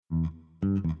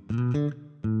Hi,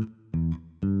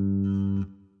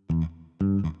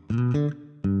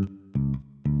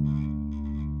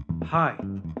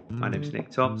 my name's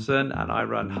Nick Thompson and I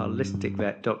run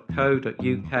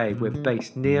holisticvet.co.uk. We're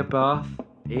based near Bath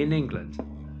in England.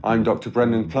 I'm Dr.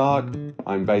 Brendan Clark.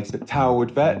 I'm based at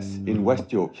Towerwood Vets in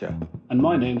West Yorkshire. And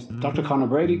my name's Dr. Conor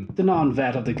Brady, the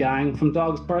non-vet of the gang from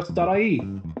dogsfirst.ie.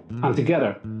 And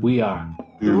together, we are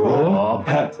The Raw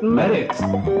Pet Medics.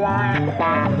 How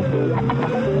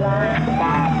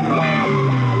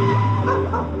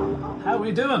are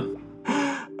we doing?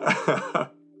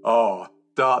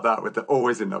 Start that with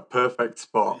always in the perfect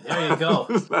spot. There you go.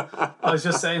 I was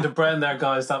just saying to Bren there,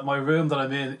 guys, that my room that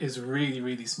I'm in is really,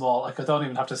 really small. Like, I don't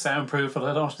even have to soundproof it.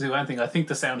 I don't have to do anything. I think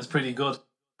the sound is pretty good.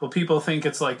 But people think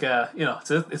it's like,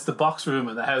 it's the box room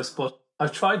in the house. But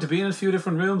I've tried to be in a few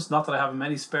different rooms. Not that I have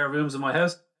many spare rooms in my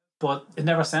house, but it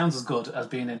never sounds as good as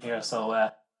being in here. So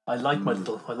I like my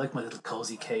little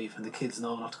cozy cave, and the kids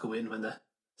know not to go in when the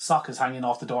sock is hanging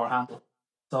off the door handle.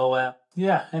 So,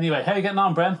 anyway, how are you getting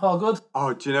on, Bren? All good?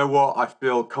 Oh, do you know what? I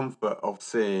feel comfort of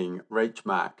seeing Rach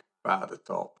Mac at the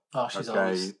top. Oh, she's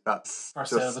always that's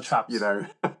first just, out of the traps.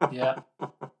 Yeah.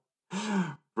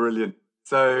 Brilliant.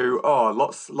 So,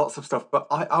 lots of stuff. But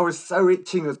I was so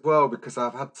itching as well because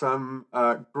I've had some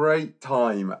great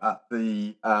time at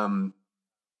the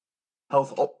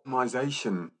health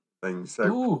optimization thing.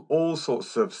 So, all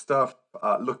sorts of stuff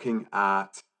looking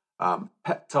at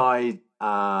peptide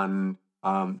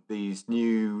and these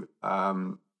new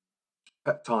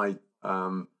peptide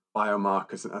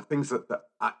biomarkers and things that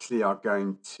actually are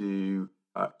going to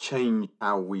change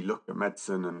how we look at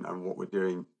medicine and what we're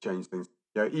doing, change things.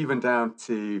 Even down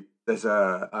to there's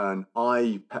an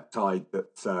eye peptide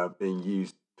that's being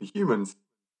used for humans,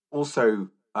 also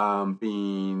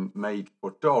being made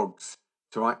for dogs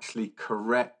to actually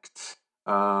correct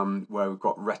where we've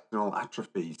got retinal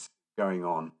atrophies going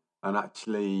on and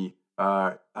actually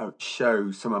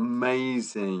show some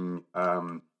amazing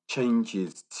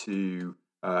changes to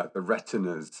the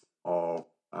retinas of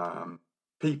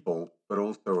people, but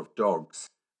also of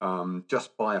dogs,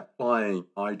 just by applying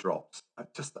eye drops.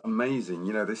 Just amazing.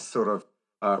 This sort of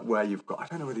where you've got, I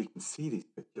don't know whether you can see these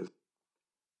pictures,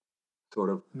 sort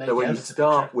of, so when you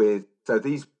start with, so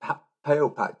these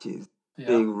pale patches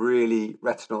being really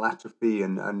retinal atrophy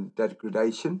and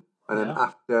degradation. And then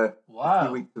after a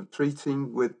few weeks of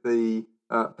treating with the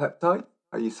peptide,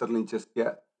 you suddenly just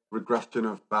get regression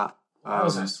of that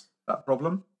that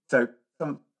problem. So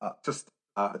from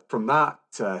that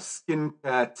to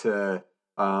skincare to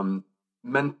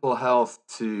mental health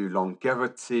to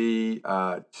longevity,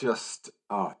 just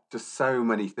so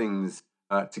many things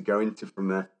to go into from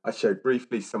there. I showed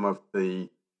briefly some of the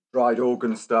dried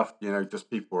organ stuff. Just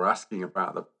people were asking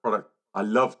about the product. I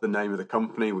love the name of the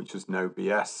company, which was No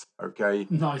BS. Okay,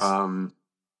 nice.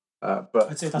 But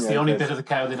I'd say that's the only bit of the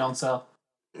cow they don't sell.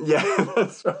 Yeah,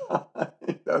 that's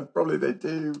right. Probably they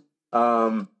do.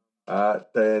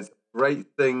 There's great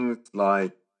things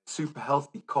like super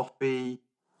healthy coffee.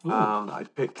 I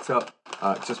picked up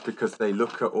just because they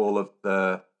look at all of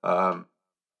the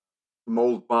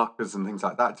mold markers and things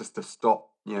like that, just to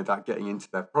stop that getting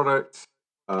into their product.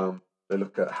 They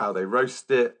look at how they roast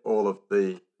it, all of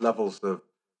the levels of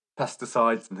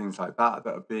pesticides and things like that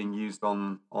are being used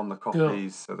on the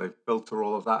coffees. So they filter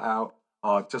all of that out,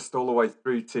 just all the way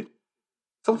through to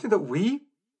something that we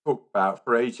talked about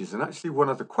for ages. And actually one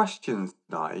of the questions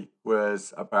tonight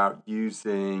was about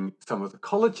using some of the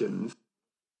collagens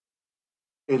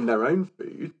in their own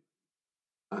food.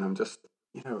 And I'm just,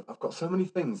 I've got so many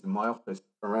things in my office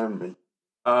around me.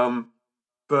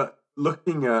 But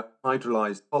looking at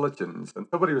hydrolyzed collagens, and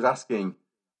somebody was asking,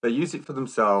 they use it for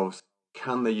themselves,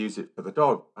 can they use it for the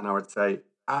dog? And I would say,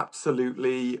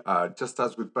 absolutely. Just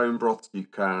as with bone broth, you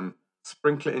can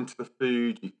sprinkle it into the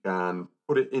food, you can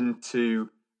put it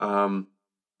into the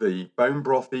bone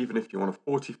broth, even if you want to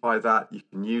fortify that, you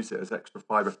can use it as extra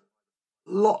fiber.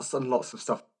 Lots and lots of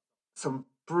stuff. Some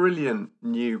brilliant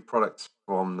new products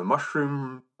from the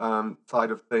mushroom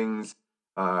side of things.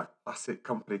 Classic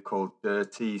company called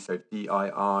Dirtea, so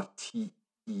DIRTEA,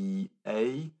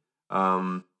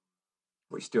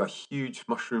 which do a huge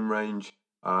mushroom range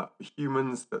for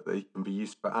humans that they can be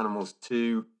used for animals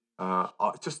too. And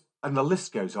the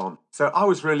list goes on. So I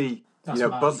was really,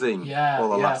 buzzing all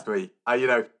the last week.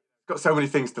 Got so many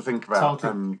things to think about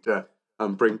and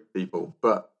bring to people.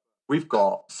 But we've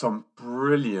got some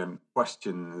brilliant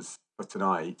questions for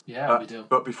tonight. Yeah, we do.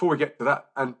 But before we get to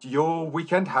that, and your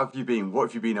weekend, how have you been? What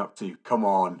have you been up to? Come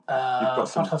on. You've got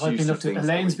some what have I been up to?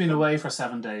 Elaine's been away for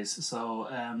 7 days. So,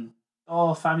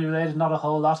 family related, not a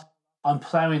whole lot. I'm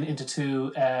ploughing into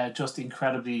two just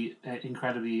incredibly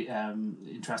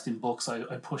interesting books.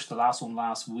 I pushed the last one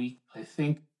last week. I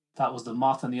think that was The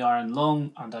Moth and the Iron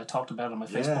Lung, and I talked about it on my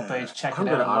Facebook page. Check it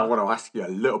out. I want to ask you a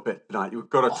little bit tonight. You've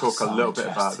got to talk a little bit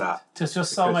about that. There's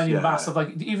just so many massive,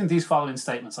 like even these following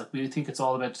statements, like we think it's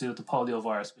all about to do with the polio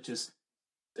virus, which is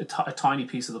a tiny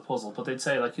piece of the puzzle. But they'd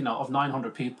say, like, of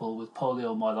 900 people with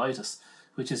poliomyelitis,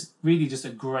 which is really just a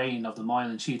grain of the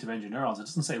myelin sheath around your neurons. It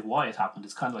doesn't say why it happened.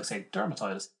 It's kind of like, say,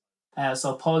 dermatitis.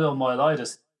 So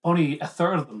poliomyelitis, only a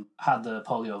third of them had the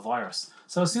polio virus.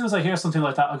 So as soon as I hear something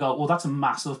like that, I go, well, that's a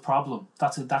massive problem.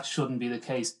 That shouldn't be the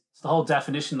case. So the whole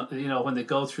definition, when they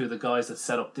go through the guys that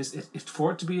set up this, if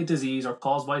for it to be a disease or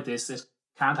caused by this, it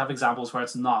can't have examples where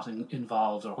it's not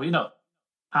involved, or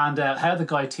And how the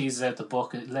guy teases out the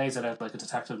book, it lays it out like a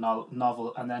detective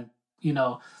novel, and then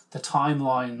the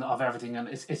timeline of everything, and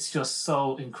it's just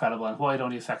so incredible, and why it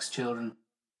only affects children.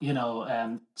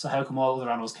 So how come all other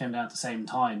animals came down at the same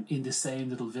time in the same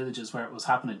little villages where it was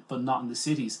happening, but not in the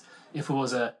cities? If it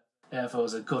was a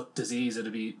gut disease,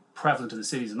 it'd be prevalent in the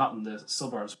cities and not in the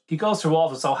suburbs. He goes through all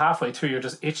of it, so halfway through you're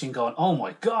just itching, going, "Oh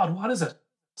my God, what is it?"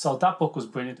 So that book was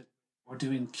brilliant. We're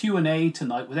doing Q&A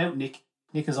tonight without Nick.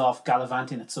 Nick is off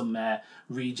gallivanting at some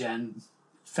regen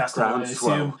festival, I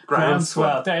assume.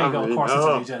 Groundswell. There you go. Of course,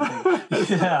 it's a regen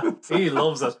thing. Yeah, he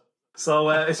loves it. So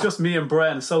it's just me and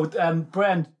Bren. So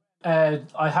Bren,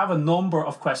 I have a number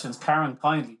of questions.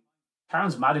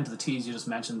 Karen's mad into the teas you just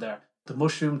mentioned there. The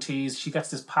mushroom teas. She gets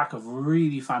this pack of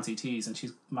really fancy teas, and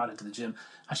she's mad into the gym.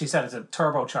 And she said it's a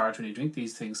turbocharge when you drink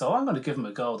these things. So I'm going to give them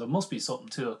a go. There must be something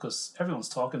to it because everyone's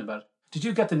talking about it. Did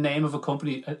you get the name of a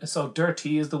company? So Dirt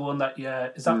Tea is the one that,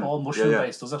 is that all mushroom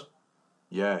based, is it?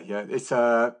 Yeah. It's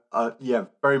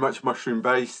very much mushroom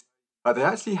based. They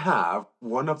actually have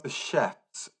one of the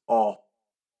chefs of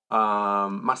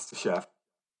MasterChef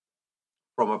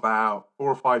from about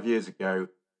 4 or 5 years ago,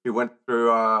 who went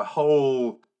through a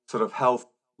whole sort of health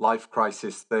life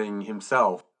crisis thing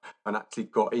himself, and actually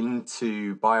got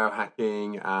into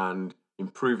biohacking and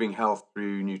improving health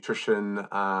through nutrition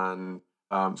and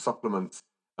supplements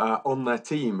on their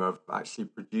team of actually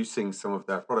producing some of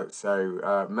their products.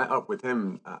 So met up with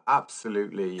him,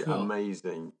 absolutely cool.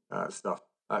 Amazing stuff.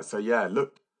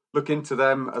 Look into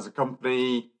them as a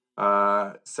company,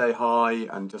 say hi,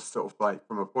 and just sort of like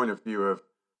from a point of view of,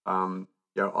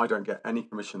 I don't get any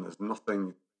commission. There's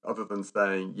nothing other than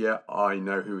saying, yeah, I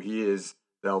know who he is.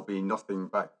 There'll be nothing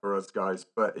back for us guys,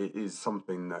 but it is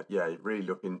something that, really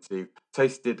look into.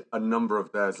 Tasted a number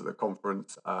of theirs at the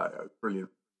conference.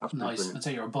 Brilliant. Nice. Brilliant. I'd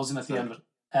say you were buzzing at the end of it.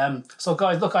 So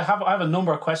guys, look, I have a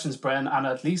number of questions, Bren, and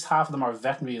at least half of them are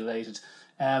veterinary related.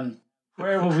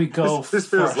 Where will we go? This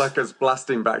feels like us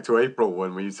blasting back to April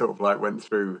when we sort of like went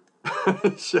through.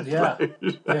 Yeah,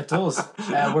 it does.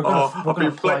 I've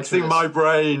been flexing my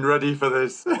brain, ready for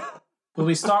this. Will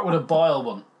we start with a bile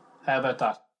one? How about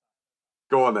that?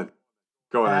 Go on then.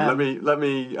 Let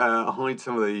me hide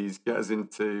some of these. Get us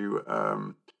into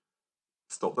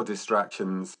stop the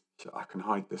distractions. I can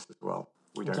hide this as well.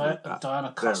 We don't need that.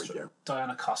 Diana Costa. There we go.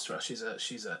 Diana Costa. She's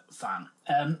a fan.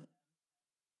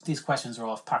 These questions are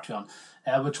off Patreon.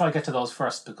 We'll try to get to those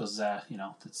first because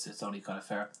it's only kind of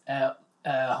fair.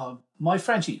 My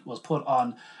Frenchie was put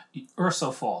on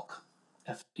Ursofalk,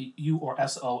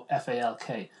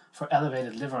 Ursofalk, for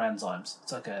elevated liver enzymes.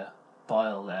 It's like a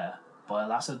bile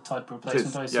acid type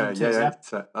replacement. I assume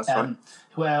that's right.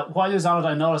 While he was on it,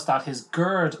 I noticed that his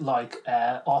GERD-like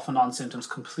off and on symptoms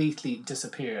completely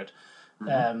disappeared.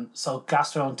 Mm-hmm. So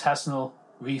gastrointestinal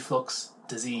reflux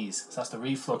disease. So that's the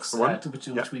reflux,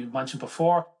 which we mentioned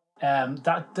before.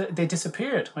 They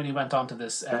disappeared when he went on to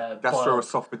this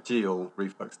gastroesophageal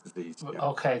reflux disease. Yeah.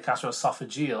 Okay,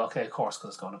 gastroesophageal. Okay, of course, because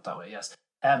it's going up that way. Yes.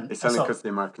 It's only because the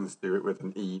Americans do it with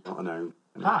an E, not an O.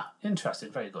 Anyway.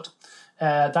 Interesting. Very good.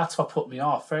 That's what put me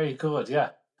off. Very good. Yeah.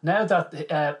 Now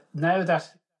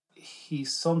that he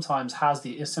sometimes has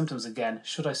the symptoms again,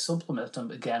 should I supplement him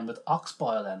again with ox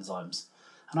bile enzymes?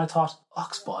 And I thought,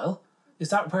 ox bile? Is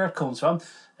that where it comes from?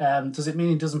 Does it mean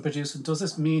he doesn't produce? Does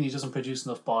this mean he doesn't produce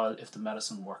enough bile if the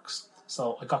medicine works?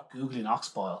 So I got googling ox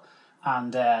bile,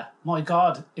 and my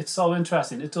God, it's so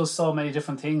interesting. It does so many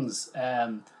different things.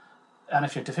 And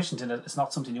if you're deficient in it, it's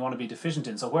not something you want to be deficient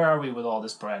in. So where are we with all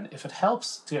this, Bren? If it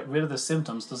helps to get rid of the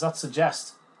symptoms, does that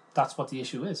suggest that's what the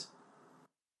issue is?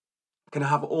 Can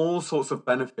have all sorts of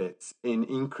benefits in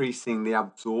increasing the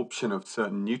absorption of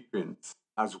certain nutrients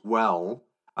as well.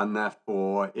 And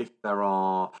therefore, if there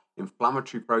are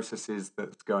inflammatory processes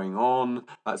that's going on.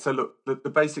 So look, the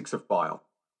basics of bile.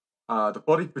 The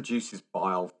body produces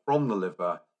bile from the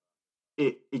liver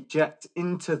it ejects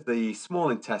into the small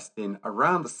intestine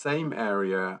around the same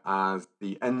area as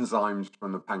the enzymes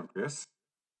from the pancreas.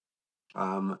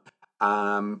 And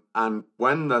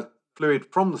when the fluid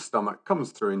from the stomach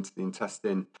comes through into the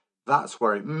intestine, that's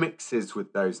where it mixes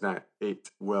with those. Now, it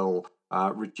will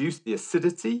reduce the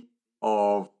acidity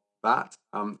of that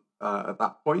at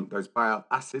that point, those bile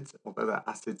acids, although their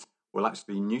acids will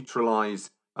actually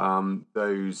neutralize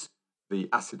the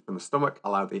acid from the stomach,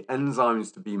 allow the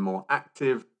enzymes to be more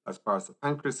active as far as the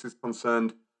pancreas is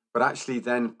concerned, but actually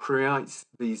then creates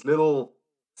these little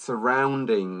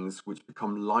surroundings which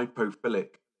become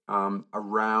lipophilic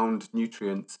around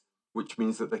nutrients, which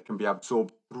means that they can be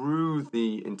absorbed through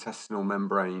the intestinal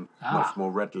membrane much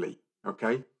more readily.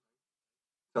 Okay,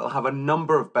 so it'll have a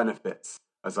number of benefits,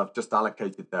 as I've just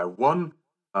allocated there. One,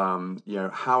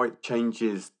 how it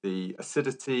changes the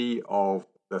acidity of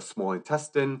the small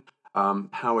intestine,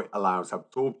 how it allows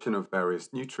absorption of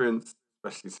various nutrients,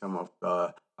 especially some of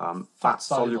the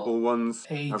fat-soluble ones.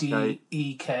 A, D,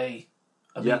 E, K,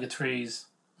 omega-3s.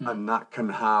 And that can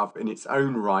have, in its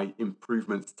own right,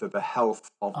 improvements to the health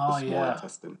of the small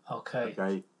intestine.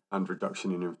 Okay, and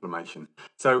reduction in inflammation.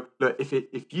 So, look,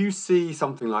 if you see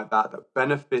something like that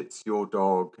benefits your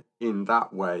dog in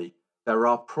that way, there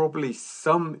are probably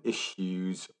some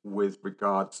issues with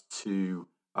regards to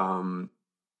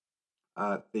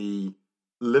the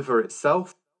liver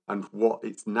itself and what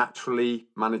it's naturally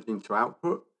managing to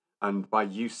output. And by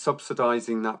you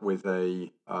subsidizing that with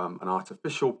an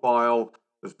artificial bile,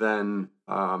 then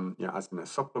as in a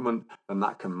supplement, then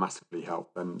that can massively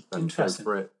help. Then go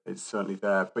for it. It's certainly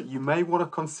there. But you may want to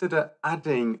consider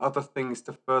adding other things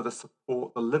to further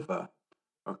support the liver.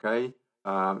 Okay,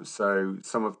 so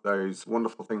some of those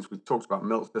wonderful things we talked about,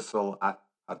 milk thistle ad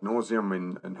nauseum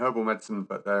in herbal medicine,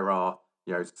 but there are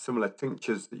similar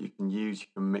tinctures that you can use. You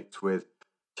can mix with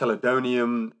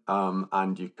chelidonium,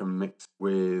 and you can mix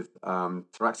with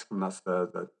taraxacum. That's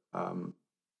the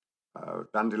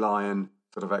dandelion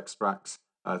sort of extracts.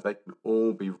 They can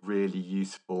all be really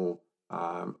useful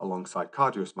alongside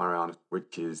Carduus marianus,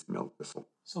 which is milk thistle.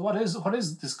 So what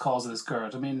is this cause of this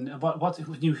GERD? I mean, what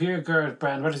when you hear GERD,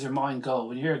 Bren, where does your mind go?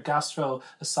 When you hear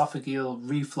gastroesophageal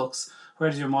reflux, where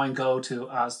does your mind go to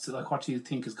as to what do you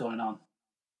think is going on?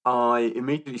 I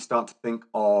immediately start to think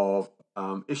of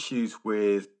issues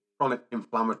with chronic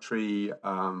inflammatory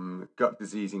gut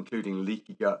disease, including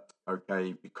leaky gut,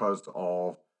 okay, because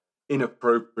of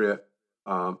inappropriate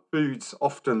foods.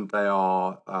 Often they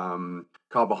are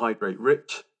carbohydrate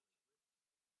rich,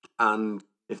 and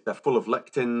if they're full of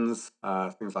lectins,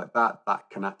 things like that, that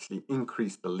can actually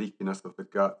increase the leakiness of the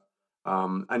gut.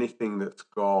 Anything that's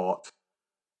got,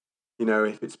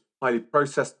 if it's highly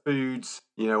processed foods,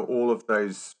 all of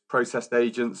those processed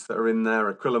agents that are in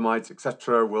there, acrylamides,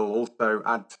 etc., will also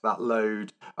add to that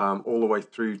load, all the way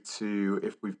through to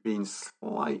if we've been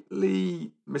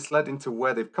slightly misled into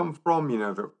where they've come from,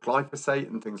 the glyphosate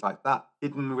and things like that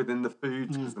hidden within the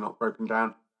foods because they're not broken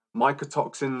down.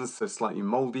 Mycotoxins, so slightly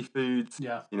moldy foods,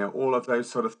 all of those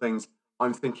sort of things.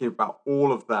 I'm thinking about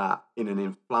all of that in an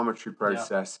inflammatory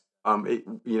process.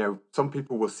 Some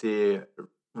people will see it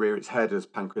rear its head as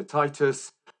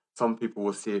pancreatitis. Some people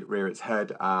will see it rear its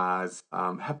head as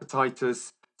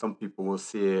hepatitis. Some people will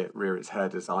see it rear its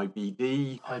head as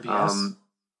IBD. IBS.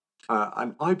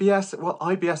 And IBS,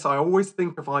 IBS, I always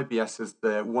think of IBS as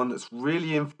the one that's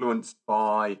really influenced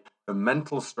by the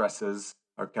mental stresses,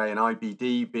 okay, and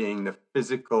IBD being the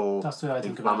physical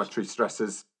inflammatory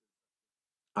stresses.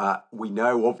 We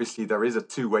know, obviously, there is a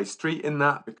two-way street in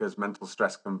that because mental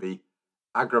stress can be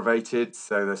aggravated.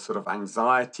 So there's sort of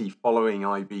anxiety following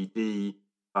IBD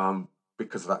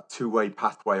because of that two-way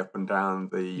pathway up and down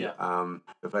the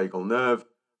vagal nerve.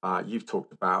 You've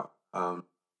talked about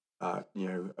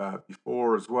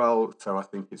before as well. So I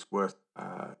think it's worth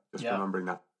just remembering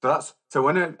that. So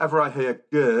whenever I hear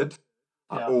GERD,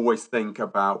 I always think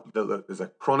about that there's a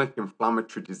chronic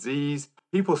inflammatory disease.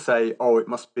 People say, it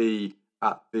must be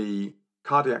at the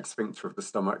cardiac sphincter of the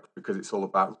stomach because it's all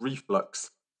about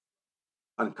reflux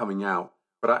and coming out.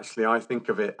 But actually, I think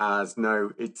of it as,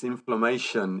 no, it's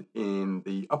inflammation in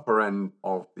the upper end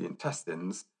of the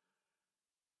intestines,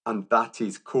 and that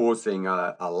is causing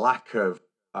a lack of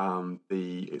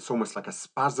it's almost like a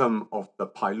spasm of the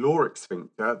pyloric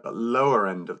sphincter, the lower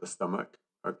end of the stomach,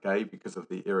 okay, because of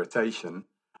the irritation,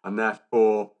 and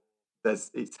therefore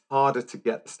it's harder to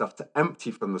get the stuff to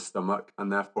empty from the stomach,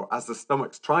 and therefore as the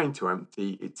stomach's trying to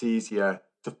empty, it's easier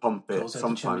to pump it,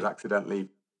 sometimes accidentally,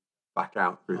 back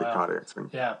out through the cardiac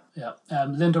sphincter.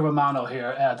 Linda Romano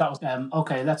here. That was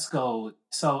okay. Let's go.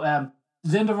 So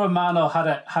Linda Romano had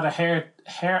a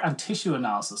hair and tissue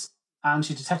analysis. and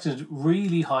she detected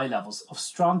really high levels of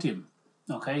strontium.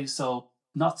 Okay, so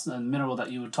not a mineral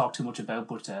that you would talk too much about,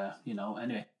 but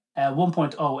anyway.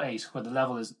 1.08, where the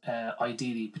level is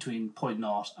ideally between zero point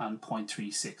 0 and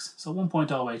 0.36. So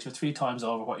 1.08, you're 3 times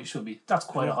over what you should be. That's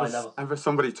quite a high level. Whenever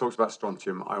somebody talks about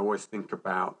strontium, I always think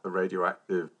about the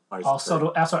radioactive isotope. Oh,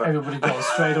 so that's where everybody goes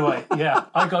straight away. Yeah,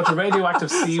 I go to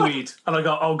radioactive seaweed, and I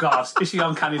go, oh God, is she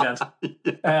on Cannident?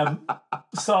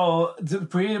 So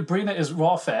Brina is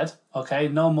raw fed, okay,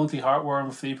 no monthly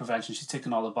heartworm, flea prevention. She's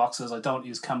ticking all the boxes. I don't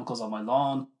use chemicals on my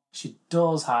lawn. She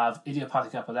does have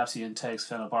idiopathic epilepsy and takes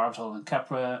phenobarbital and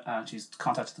Keppra, and she's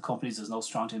contacted the companies. There's no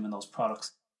strontium in those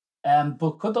products.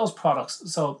 But could those products,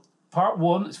 so part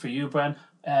one is for you, Bren,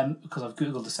 because I've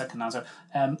Googled the second answer.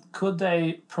 Could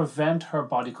they prevent her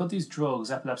body, could these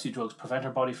drugs, epilepsy drugs, prevent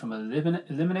her body from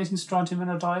eliminating strontium in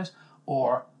her diet?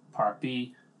 Or part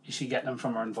B, is she getting them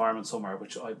from her environment somewhere,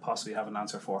 which I possibly have an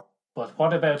answer for. But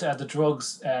what about the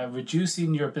drugs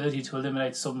reducing your ability to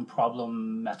eliminate some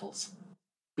problem metals?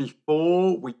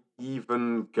 Before we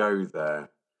even go there,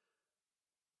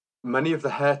 many of the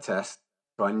hair tests,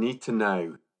 so I need to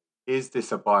know, is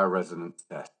this a bioresonance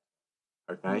test?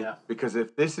 Okay? Yeah. Because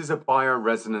if this is a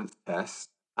bioresonance test,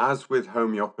 as with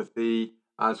homeopathy,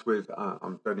 as with, I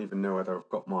don't even know whether I've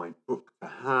got my book to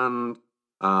hand,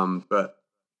 but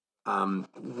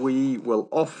we will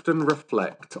often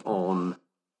reflect on,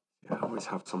 I always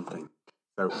have something,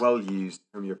 so well-used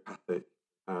homeopathic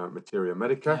materia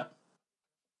medica. Yeah.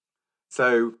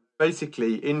 So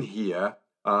basically in here,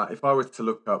 if I was to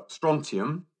look up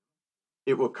strontium,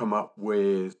 it will come up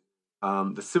with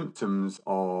the symptoms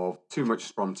of too much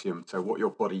strontium. So what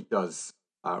your body does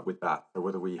with that. So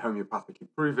whether we homeopathically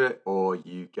prove it or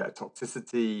you get a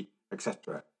toxicity,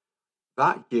 etc.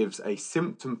 That gives a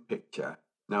symptom picture.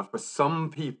 Now, for some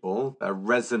people, they're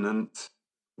resonant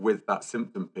with that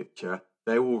symptom picture.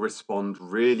 They will respond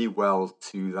really well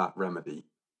to that remedy.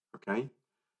 Okay?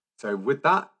 So with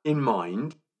that in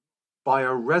mind,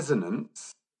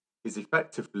 bioresonance is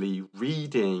effectively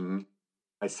reading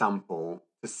a sample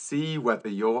to see whether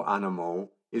your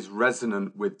animal is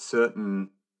resonant with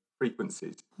certain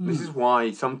frequencies. This is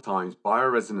why sometimes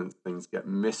bioresonance things get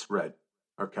misread.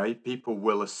 Okay, people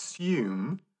will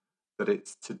assume that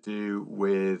it's to do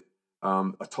with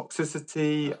a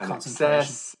toxicity, an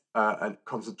excess, a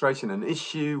concentration, an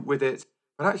issue with it.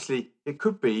 But actually, it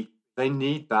could be they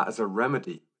need that as a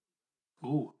remedy.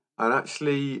 Ooh. And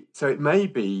actually, so it may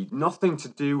be nothing to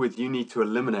do with you need to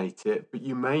eliminate it, but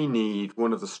you may need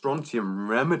one of the strontium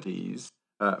remedies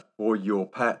for your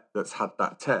pet that's had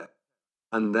that test.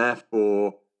 And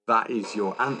therefore, that is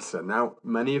your answer. Now,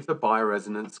 many of the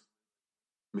bioresonance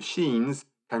machines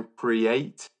can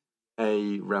create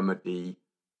a remedy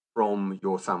from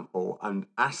your sample and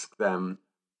ask them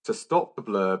to stop the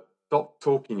blurb, stop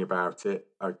talking about it,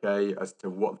 okay, as to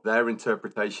what their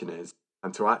interpretation is,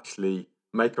 and to actually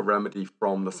make a remedy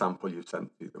from the sample you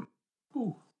sent to them.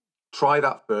 Ooh. Try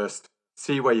that first,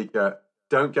 see where you get.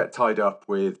 Don't get tied up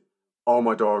with, oh,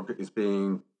 my dog is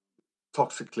being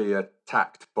toxically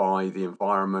attacked by the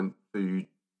environment, food,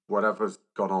 whatever's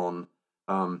gone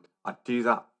on. I'd do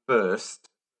that first,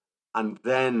 and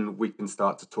then we can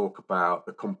start to talk about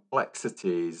the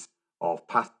complexities of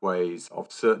pathways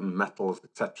of certain metals,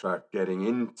 etc., getting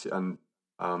into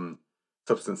and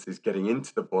substances getting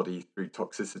into the body through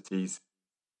toxicities,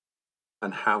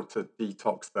 and how to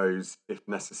detox those if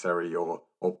necessary, or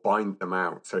bind them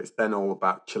out. So it's then all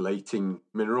about chelating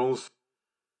minerals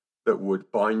that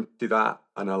would bind to that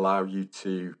and allow you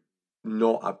to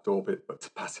not absorb it, but to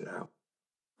pass it out.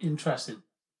 Interesting.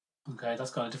 Okay,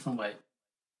 that's gone a different way.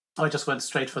 I just went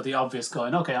straight for the obvious,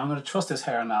 going, okay, I'm going to trust this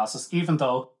hair analysis, even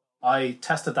though I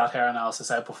tested that hair analysis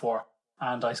out before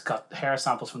and I got hair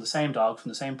samples from the same dog, from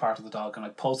the same part of the dog, and I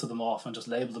posted them off and just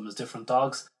labeled them as different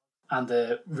dogs. And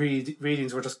the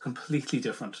readings were just completely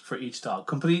different for each dog.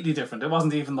 Completely different. It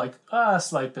wasn't even like a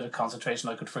slight bit of concentration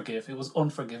I could forgive. It was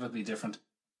unforgivably different.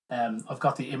 I've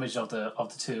got the image of the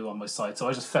two on my site, so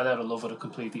I just fell out of love with it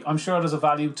completely. I'm sure there's a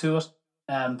value to it,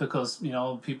 because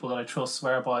people that I trust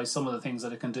swear by some of the things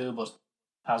that it can do, but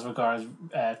as regards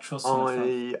trust,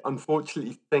 I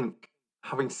unfortunately think,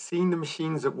 having seen the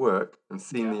machines at work and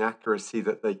seen the accuracy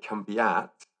that they can be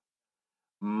at,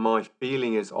 my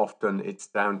feeling is often it's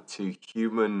down to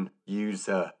human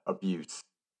user abuse.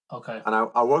 Okay. And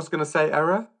I was going to say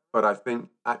error, but I think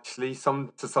actually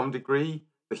to some degree,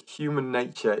 the human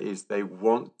nature is they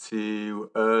want to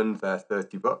earn their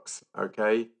 $30,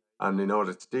 okay? And in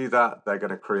order to do that, they're going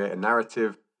to create a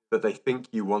narrative that they think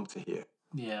you want to hear.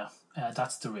 Yeah,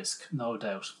 that's the risk, no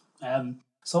doubt.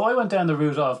 So I went down the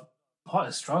route of What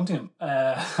is strontium?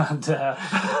 And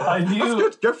I That's knew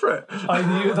good. Go for it. I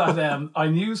knew that I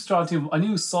knew strontium. I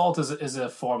knew salt is a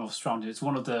form of strontium. It's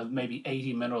one of the maybe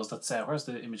 80 minerals that's where's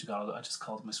the image I got? I just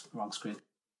called my wrong screen.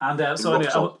 And so Rock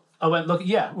anyway, salt. I went look.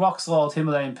 Yeah, rock salt,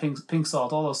 Himalayan pink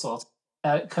salt, all those salts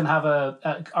can have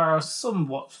are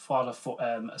somewhat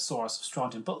a source of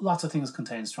strontium, but lots of things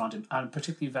contain strontium, and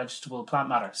particularly vegetable plant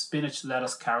matter: spinach,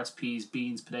 lettuce, carrots, peas,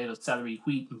 beans, potatoes, celery,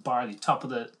 wheat, and barley. Top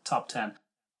of the top 10.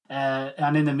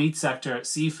 And in the meat sector,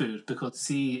 seafood, because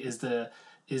sea is the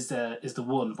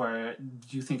one where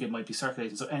you think it might be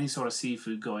circulating. So any sort of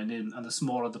seafood going in, and the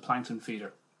smaller the plankton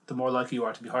feeder, the more likely you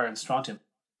are to be higher in strontium.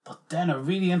 But then a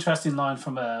really interesting line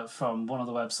from one of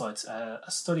the websites.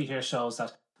 A study here shows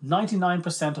that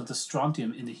 99% of the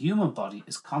strontium in the human body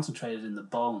is concentrated in the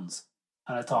bones.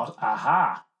 And I thought,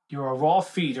 aha, you're a raw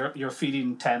feeder, you're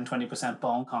feeding 10-20%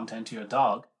 bone content to your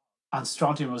dog, and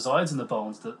strontium resides in the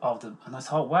bones and I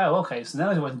thought, wow, okay. So then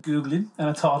I went Googling and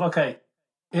I thought, okay,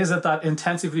 is it that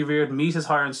intensively reared meat is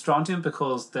higher in strontium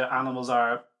because the animals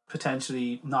are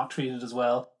potentially not treated as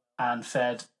well and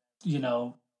fed, you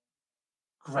know,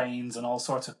 grains and all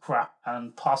sorts of crap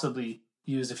and possibly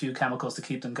used a few chemicals to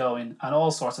keep them going and all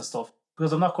sorts of stuff?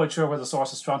 Because I'm not quite sure where the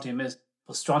source of strontium is,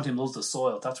 but strontium loves the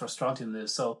soil. That's where strontium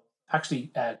lives. So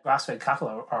actually, grass-fed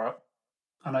cattle are,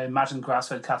 and I imagine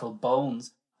grass-fed cattle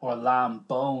bones or lamb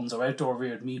bones or outdoor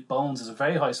reared meat bones is a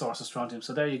very high source of strontium.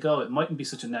 So there you go. It mightn't be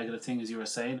such a negative thing as you were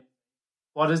saying.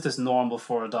 What is this normal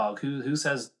for a dog? Who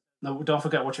says no? Don't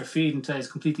forget what you're feeding today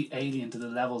is completely alien to the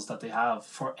levels that they have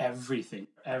for everything.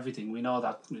 Everything we know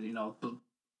that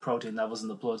protein levels in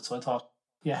the blood. So I thought,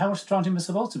 yeah, how much strontium is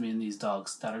supposed to be in these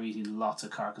dogs that are eating lots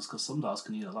of carcass? Because some dogs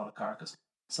can eat a lot of carcass.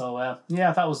 So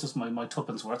yeah, that was just my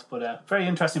tuppence worth. But very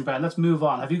interesting, Brian. Let's move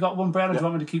on. Have you got one, Brian, or do you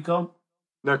want me to keep going?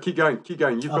 No, keep going. You've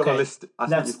got the list. I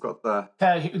think you've got the...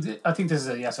 I think this is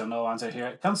a yes or no answer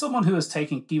here. Can someone who is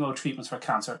taking chemo treatments for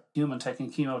cancer, human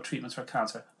taking chemo treatments for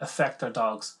cancer, affect their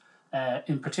dogs?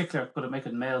 In particular, could it make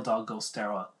a male dog go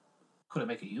sterile? Could it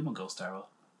make a human go sterile?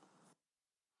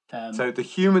 So the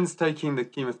humans taking the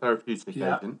chemotherapeutic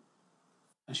agent,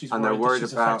 and she's worried that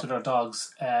she's affected her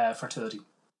dog's fertility.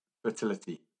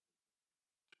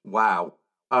 Wow.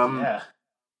 Yeah.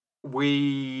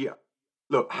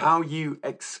 Look, how you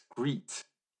excrete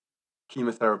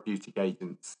chemotherapeutic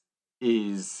agents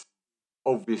is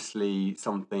obviously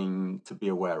something to be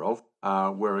aware of.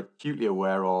 We're acutely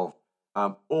aware of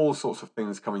all sorts of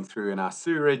things coming through in our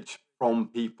sewerage from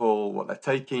people, what they're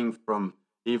taking, from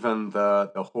even the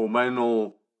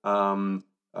hormonal,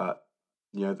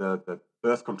 the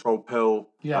birth control pill,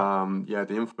 the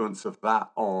influence of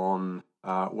that on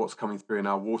what's coming through in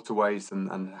our waterways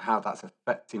and how that's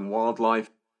affecting wildlife.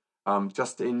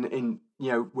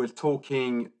 We're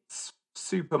talking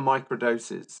super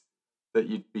microdoses that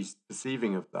you'd be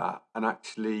perceiving of that. And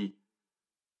actually,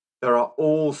 there are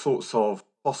all sorts of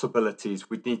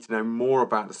possibilities. We'd need to know more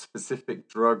about the specific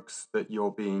drugs that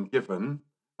you're being given.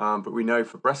 But we know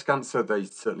for breast cancer, they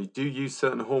certainly do use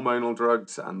certain hormonal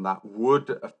drugs, and that would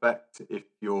affect if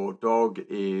your dog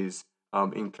is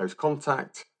in close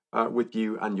contact with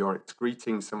you and you're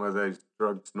excreting some of those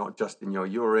drugs, not just in your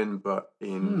urine, but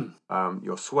in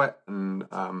your sweat and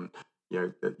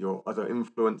your other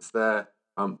influence there.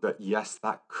 That yes,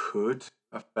 that could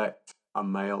affect a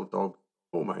male dog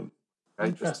hormone.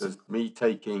 Okay, just as me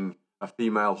taking a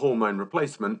female hormone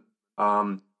replacement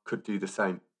could do the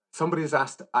same. Somebody has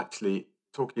asked, actually,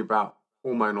 talking about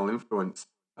hormonal influence,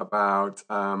 about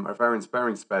ovarian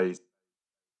sparing spays,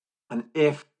 and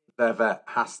if their vet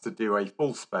has to do a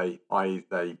full spay, i.e.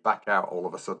 they back out all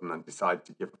of a sudden and decide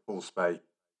to give a full spay,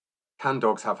 can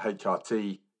dogs have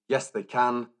HRT? Yes, they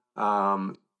can.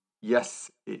 Yes,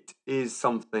 it is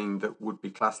something that would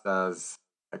be classed as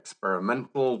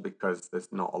experimental because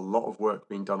there's not a lot of work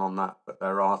being done on that, but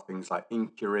there are things like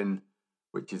Incurin,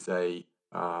 which is an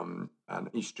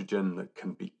estrogen that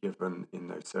can be given in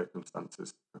those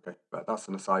circumstances. Okay, but that's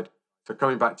an aside. So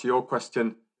coming back to your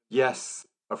question, yes,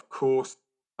 of course,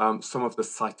 some of the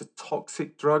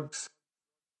cytotoxic drugs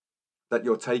that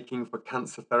you're taking for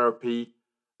cancer therapy,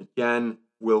 again,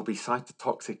 will be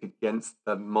cytotoxic against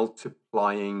the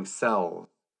multiplying cells.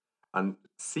 And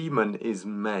semen is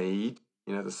made,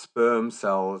 the sperm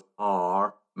cells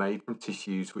are made from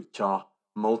tissues which are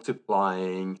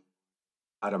multiplying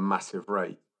at a massive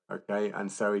rate. Okay.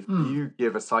 And so if you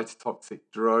give a cytotoxic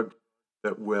drug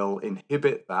that will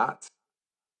inhibit that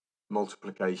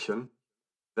multiplication,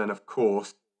 then of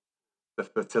course the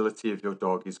fertility of your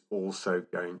dog is also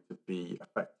going to be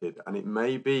affected. And it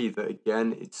may be that,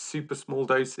 again, it's super small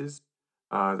doses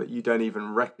that you don't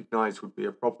even recognize would be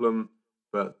a problem,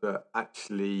 but that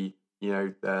actually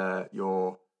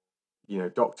your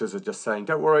doctors are just saying,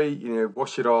 don't worry,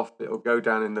 wash it off, it'll go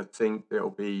down in the sink, it'll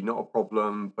be not a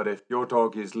problem. But if your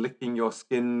dog is licking your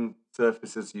skin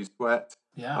surface as you sweat,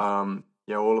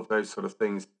 all of those sort of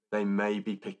things, they may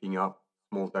be picking up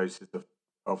small doses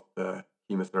of the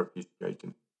chemotherapeutic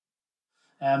agent.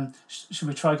 Should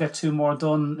we try to get 2 more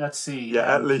done? Let's see.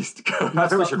 Yeah, at least. I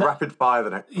think we should rapid fire the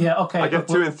next one. Yeah, okay. I get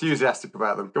too enthusiastic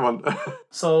about them. Come on.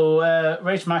 So,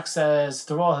 Rach Max says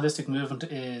the raw holistic movement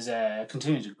is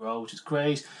continuing to grow, which is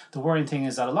great. The worrying thing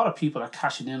is that a lot of people are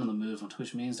cashing in on the movement,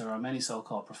 which means there are many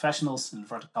so-called professionals, in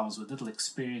inverted commas, with little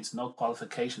experience, no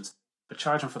qualifications, but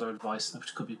charging for their advice,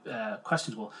 which could be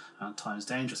questionable and at times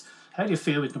dangerous. How do you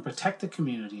feel we can protect the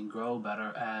community and grow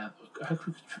better? How can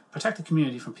we protect the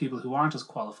community from people who aren't as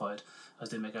qualified as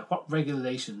they make out? What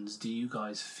regulations do you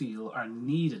guys feel are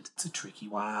needed? It's a tricky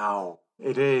one. Wow,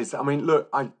 it is. I mean, look,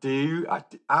 I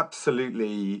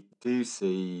absolutely do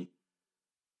see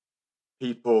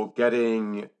people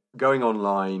going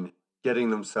online, getting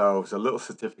themselves a little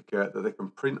certificate that they can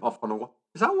print off on a wall.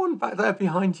 Is that one back there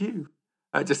behind you?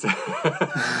 Just yeah,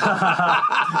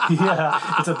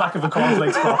 it's the back of a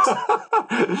cornflakes box.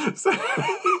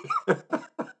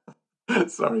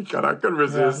 Sorry, God, I couldn't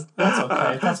resist.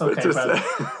 Yeah, that's okay, Brad.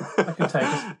 I can take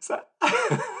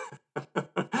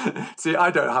it. See,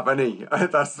 I don't have any.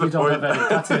 That's the point. You don't have any.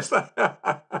 That's it.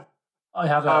 I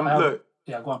have. Look,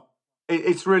 yeah, go on.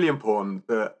 It's really important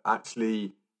that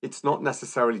actually it's not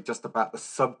necessarily just about the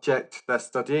subject they're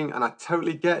studying. And I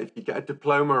totally get if you get a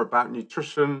diploma about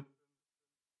nutrition,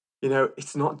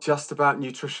 it's not just about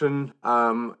nutrition.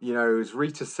 As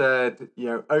Rita said,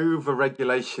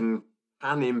 over-regulation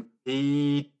can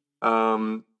impede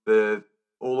all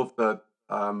of the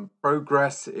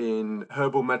progress in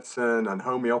herbal medicine and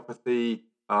homeopathy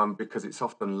because it's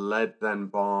often led then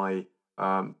by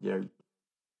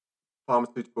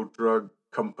pharmaceutical drug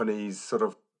companies sort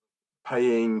of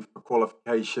paying for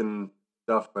qualification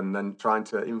stuff and then trying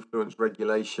to influence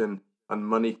regulation, and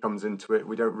money comes into it.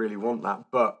 We don't really want that,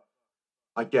 but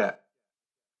I get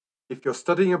if you're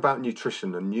studying about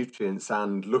nutrition and nutrients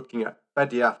and looking at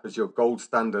FEDIAF as your gold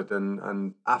standard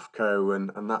and AFCO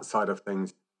and that side of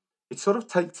things, it sort of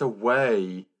takes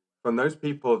away from those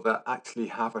people that actually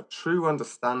have a true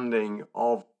understanding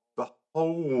of the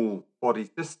whole body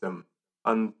system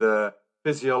and the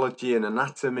physiology and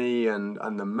anatomy and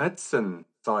the medicine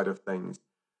side of things.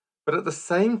 But at the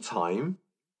same time,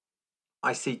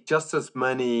 I see just as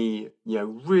many,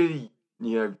 really,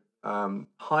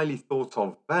 highly thought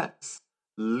of vets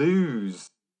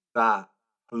lose that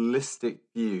holistic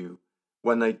view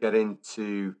when they get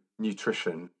into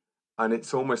nutrition. And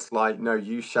it's almost like, no,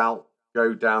 you shall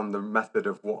go down the method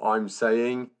of what I'm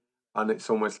saying. And it's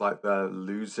almost like they're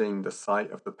losing the sight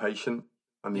of the patient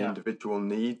and the individual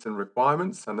needs and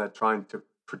requirements. And they're trying to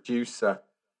produce a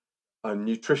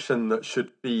nutrition that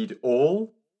should feed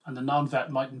all. And the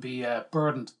non-vet mightn't be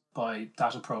burdened by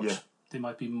that approach. Yeah. They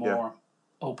might be more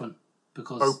open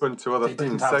because open to other they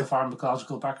things. Didn't have the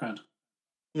pharmacological background.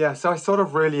 Yeah, so I sort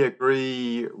of really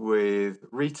agree with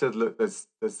Rita. Look, there's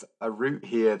a route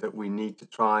here that we need to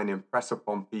try and impress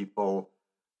upon people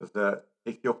that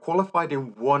if you're qualified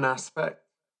in one aspect,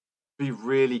 be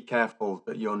really careful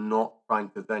that you're not trying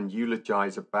to then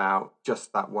eulogize about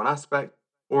just that one aspect,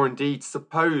 or indeed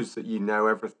suppose that you know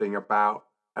everything about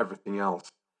everything else.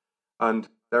 And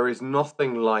there is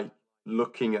nothing like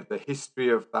looking at the history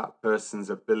of that person's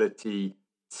ability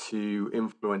to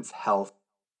influence health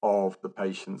of the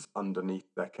patients underneath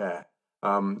their care.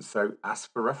 So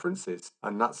ask for references,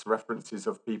 and that's references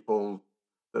of people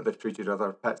that they've treated,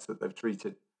 other pets that they've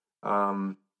treated,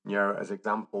 as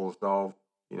examples of,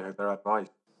 their advice.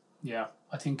 Yeah,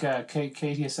 I think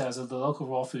Katie says of the local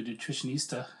raw food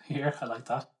nutritionista here, I like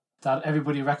that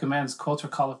everybody recommends culture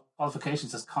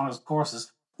qualifications as Connor's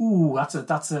courses. Ooh,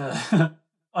 that's a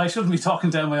I shouldn't be talking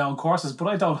down my own courses, but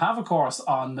I don't have a course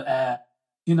on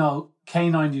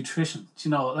canine nutrition.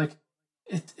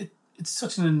 It's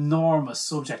such an enormous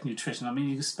subject, nutrition. I mean,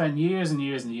 you can spend years and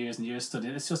years and years and years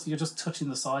studying. It's just you're just touching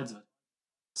the sides of it.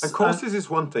 And courses is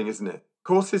one thing, isn't it?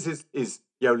 Courses is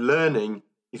learning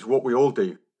is what we all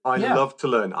do. I love to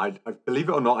learn. I believe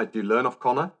it or not, I do learn off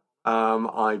Connor.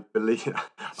 I believe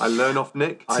I learn off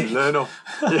Nick. I learn off.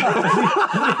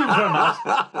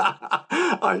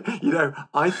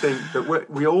 I think that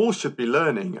we all should be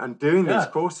learning and doing these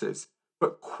courses.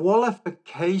 But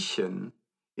qualification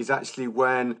is actually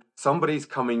when somebody's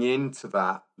coming into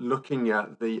that, looking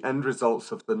at the end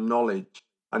results of the knowledge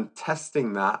and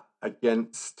testing that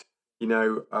against,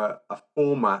 a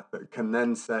format that can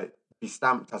then be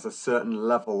stamped as a certain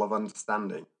level of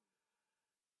understanding.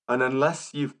 And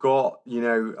unless you've got,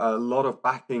 a lot of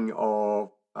backing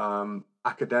of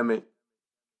academic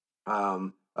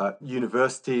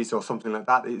universities or something like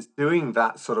that, it's doing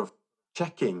that sort of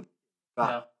checking,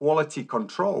 that quality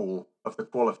control of the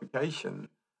qualification,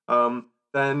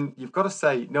 then you've got to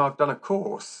say, no, I've done a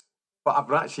course, but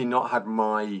I've actually not had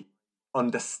my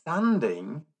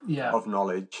understanding of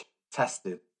knowledge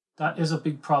tested. That is a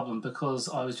big problem, because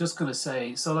I was just going to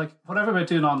say, so like whatever about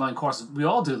doing online courses, we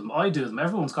all do them. I do them.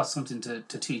 Everyone's got something to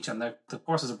teach, and the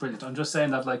courses are brilliant. I'm just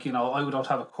saying that, like, I would not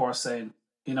have a course saying,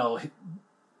 it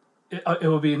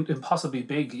would be impossibly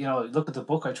big. Look at the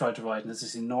book I tried to write, and it's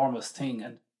this enormous thing.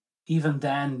 And even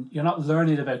then, you're not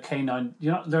learning about canine.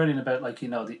 You're not learning about, like,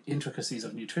 the intricacies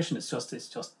of nutrition. It's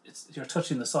you're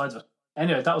touching the sides of it.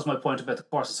 Anyway, that was my point about the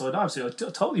courses. So obviously, I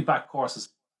totally back courses.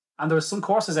 And there are some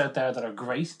courses out there that are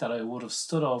great that I would have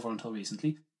stood over until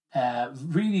recently.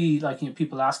 Really, like,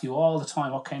 people ask you all the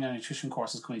time, what kind of nutrition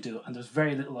courses can we do? And there's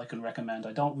very little I can recommend.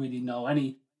 I don't really know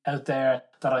any out there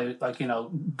that I like,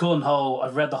 gun ho.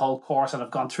 I've read the whole course and I've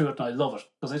gone through it and I love it,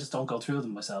 because I just don't go through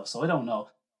them myself. So I don't know.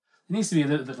 It needs to be a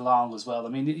little bit long as well. I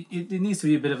mean, it needs to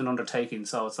be a bit of an undertaking.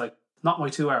 So it's like not my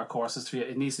 2-hour courses.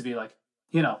 It needs to be like,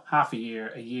 half a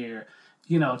year,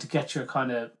 to get your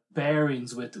kind of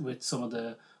bearings with some of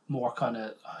the more kind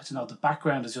of, the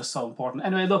background is just so important.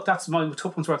 Anyway, look, that's my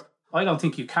tuppence worth. I don't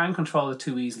think you can control it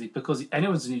too easily, because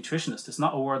anyone's a nutritionist. It's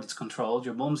not a word that's controlled.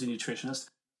 Your mum's a nutritionist,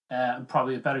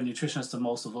 probably a better nutritionist than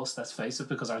most of us, let's face it,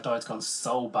 because our diet's gone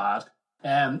so bad.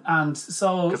 And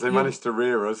so... Because they managed to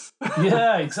rear us.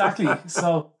 Yeah, exactly.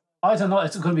 So, I don't know,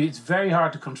 it's very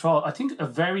hard to control. I think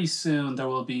very soon there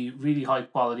will be really high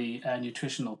quality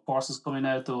nutritional courses coming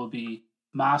out. There will be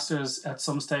masters at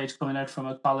some stage coming out from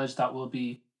a college that will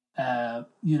be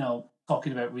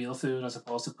talking about real food as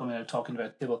opposed to coming out talking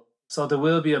about kibble. So there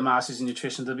will be a master's in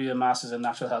nutrition, there'll be a master's in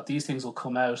natural health. These things will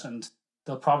come out, and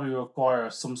they'll probably require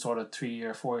some sort of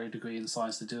 3-year, 4-year degree in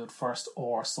science to do it first,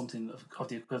 or something of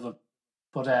the equivalent.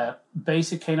 But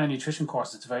basic canine nutrition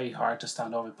courses, it's very hard to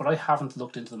stand over. But I haven't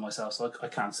looked into them myself, so I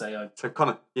can't say. So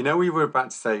Connor, we were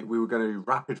about to say we were going to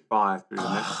rapid fire through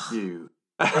the next few.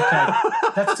 Okay,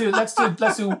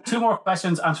 let's do 2 more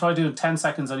questions and try doing 10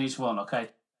 seconds on each one. Okay.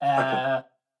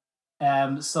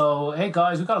 So, hey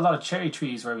guys, we've got a lot of cherry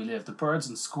trees where we live. The birds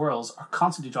and squirrels are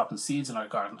constantly dropping seeds in our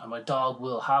garden, and my dog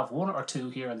will have 1 or 2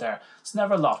 here and there. It's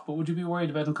never a lot, but would you be worried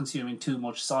about him consuming too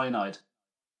much cyanide?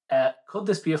 Could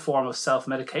this be a form of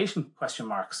self-medication? ?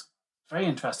 Very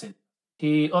interesting.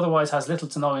 He otherwise has little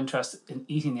to no interest in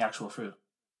eating the actual fruit.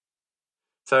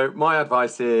 So my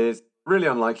advice is really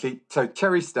unlikely. So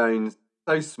cherry stones,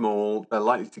 so small, they're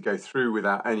likely to go through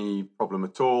without any problem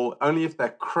at all. Only if they're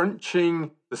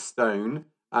crunching the stone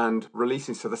and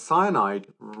releasing. So the cyanide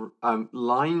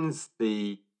lines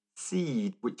the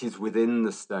seed which is within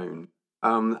the stone.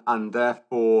 And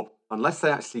therefore, unless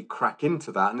they actually crack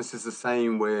into that, and this is the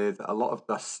same with a lot of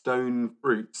the stone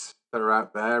fruits that are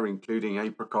out there, including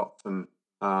apricots and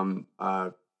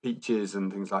peaches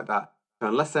and things like that. So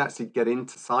unless they actually get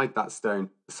inside that stone,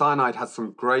 the cyanide has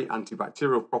some great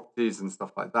antibacterial properties and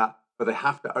stuff like that, but they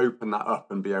have to open that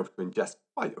up and be able to ingest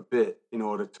quite a bit in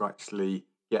order to actually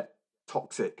get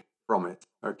toxic from it.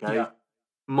 Okay.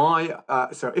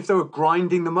 Yeah. So if they were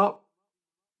grinding them up,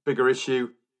 bigger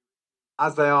issue.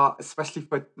 As they are, especially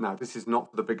now this is not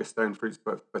for the bigger stone fruits,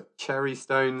 but for cherry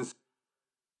stones.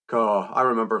 God, I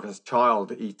remember as a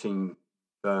child eating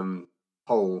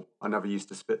whole. I never used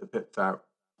to spit the pips out.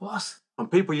 What? And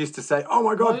people used to say, "Oh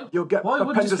my God, you'll get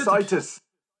appendicitis."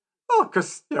 Oh,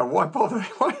 because why bother?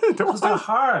 Because they're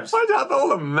hard. Why have all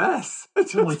the mess? My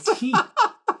teeth.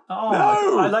 Oh,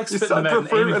 no, I like spitting them out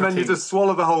fruit and then you just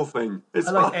swallow the whole thing.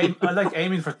 I like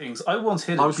aiming for things. I once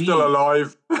hit a bee. I'm still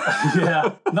alive.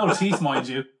 Yeah, no teeth, mind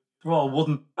you. They're all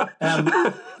wooden.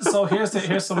 So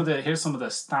here's some of the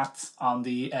stats on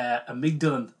the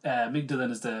amygdalin.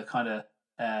 Amygdalin is the kind of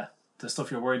the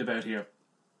stuff you're worried about here.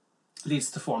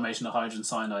 Leads to formation of hydrogen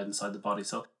cyanide inside the body.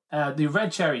 So the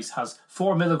red cherries has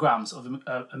 4 milligrams of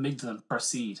amygdalin per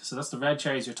seed. So that's the red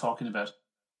cherries you're talking about.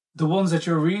 The ones that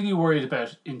you're really worried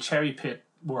about in cherry pit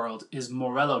world is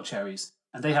Morello cherries,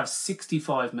 and they have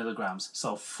 65 milligrams.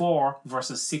 So 4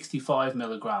 versus 65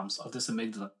 milligrams of this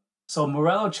amygdalin. So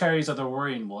Morello cherries are the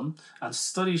worrying one, and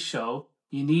studies show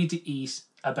you need to eat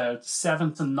about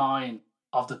 7 to 9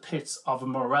 of the pits of a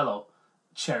Morello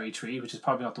cherry tree, which is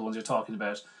probably not the ones you're talking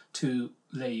about, to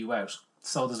lay you out.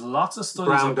 So there's lots of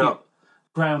studies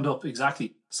ground up,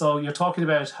 exactly. So you're talking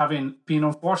about being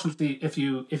unfortunately, if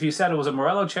you said it was a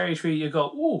Morello cherry tree, you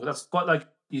go, ooh, that's quite like,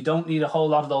 you don't need a whole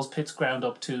lot of those pits ground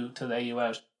up to lay you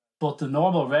out. But the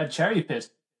normal red cherry pit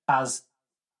has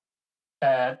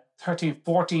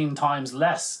 14 times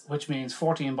less, which means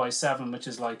 14 by 7, which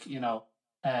is like,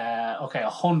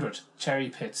 100 cherry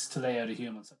pits to lay out a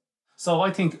human. So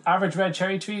I think average red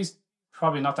cherry trees,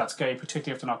 probably not that scary,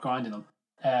 particularly if they're not grinding them.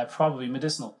 Probably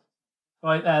medicinal.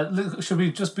 Right, should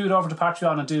we just boot over to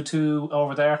Patreon and do 2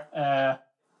 over there?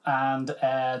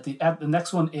 The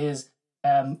next one is,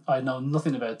 I know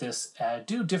nothing about this.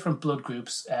 Do different blood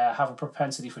groups have a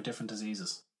propensity for different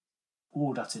diseases?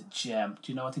 Oh, that's a gem.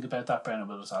 Do you know anything about that, Brennan?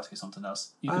 We'll just ask you something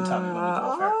else. You can tell me when we go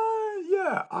off air.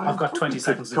 Yeah, I've got 20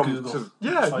 seconds to Google.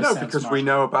 Because we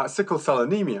know about sickle cell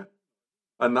anemia,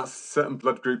 and that's certain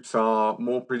blood groups are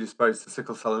more predisposed to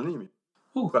sickle cell anemia.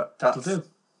 Ooh, but that'll do.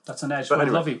 That's an edge. But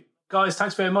anyway. Love you. Guys,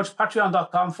 thanks very much.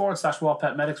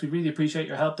 Patreon.com/RawPetMedics. We really appreciate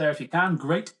your help there. If you can,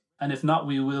 great. And if not,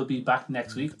 we will be back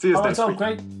next week. See you next week.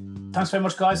 Great. Thanks very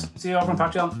much, guys. See you over on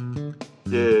Patreon.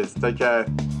 Cheers. Take care.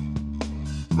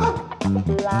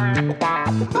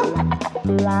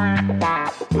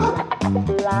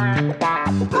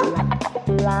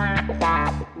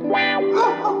 Wow.